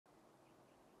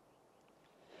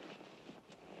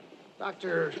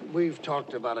Doctor, we've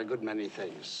talked about a good many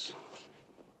things.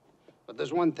 But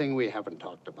there's one thing we haven't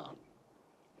talked about.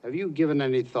 Have you given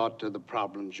any thought to the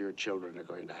problems your children are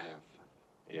going to have?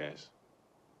 Yes.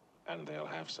 And they'll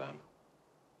have some.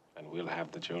 And we'll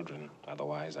have the children.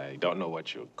 Otherwise, I don't know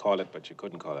what you call it, but you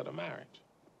couldn't call it a marriage.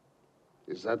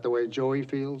 Is that the way Joey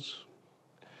feels?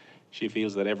 She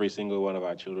feels that every single one of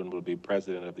our children will be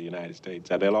president of the United States,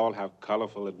 and they'll all have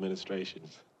colorful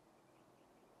administrations.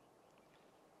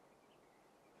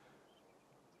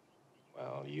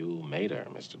 Well, you made her,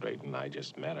 Mr. Drayton. I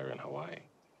just met her in Hawaii.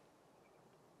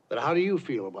 But how do you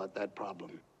feel about that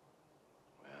problem?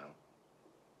 Well,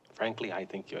 frankly, I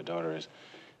think your daughter is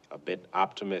a bit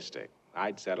optimistic.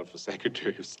 I'd settle for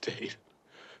Secretary of State.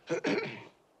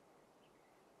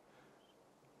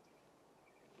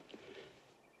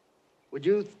 Would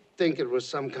you think it was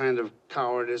some kind of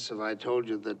cowardice if I told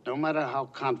you that no matter how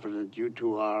confident you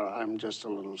two are, I'm just a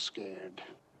little scared?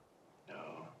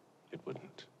 No, it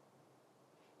wouldn't.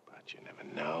 But you never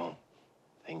know.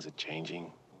 Things are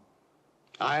changing.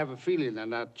 I have a feeling they're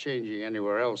not changing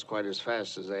anywhere else quite as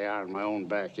fast as they are in my own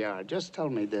backyard. Just tell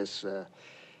me this,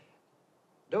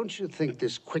 don't you think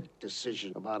this quick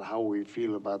decision about how we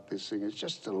feel about this thing is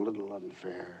just a little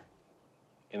unfair?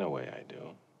 In a way, I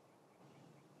do.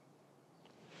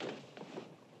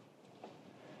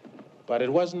 But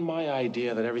it wasn't my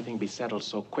idea that everything be settled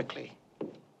so quickly.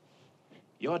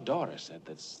 Your daughter said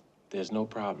that there's no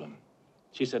problem.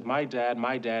 She said, my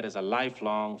dad is a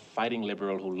lifelong fighting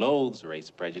liberal who loathes race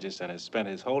prejudice and has spent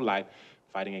his whole life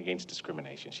fighting against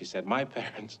discrimination. She said, my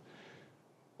parents,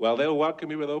 well, they'll welcome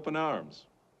me with open arms.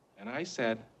 And I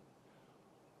said,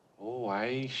 oh,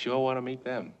 I sure want to meet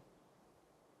them.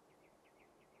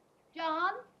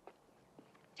 John?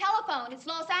 Telephone, it's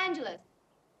Los Angeles.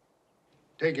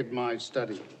 Take it in my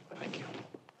study. Thank you.